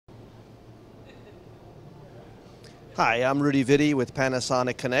Hi, I'm Rudy Vitti with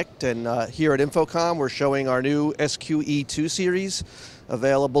Panasonic Connect, and here at InfoComm we're showing our new SQE2 series,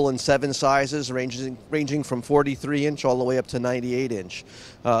 available in 7 sizes ranging from 43-inch all the way up to 98-inch.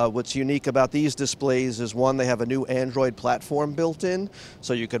 What's unique about these displays is, one, they have a new Android platform built in,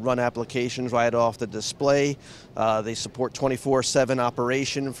 so you could run applications right off the display. They support 24/7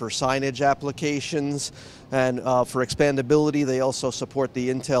 operation for signage applications, and for expandability they also support the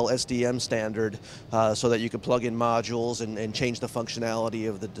Intel SDM standard, so that you can plug in modules and change the functionality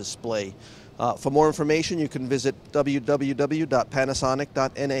of the display. For more information, you can visit www.panasonic.na.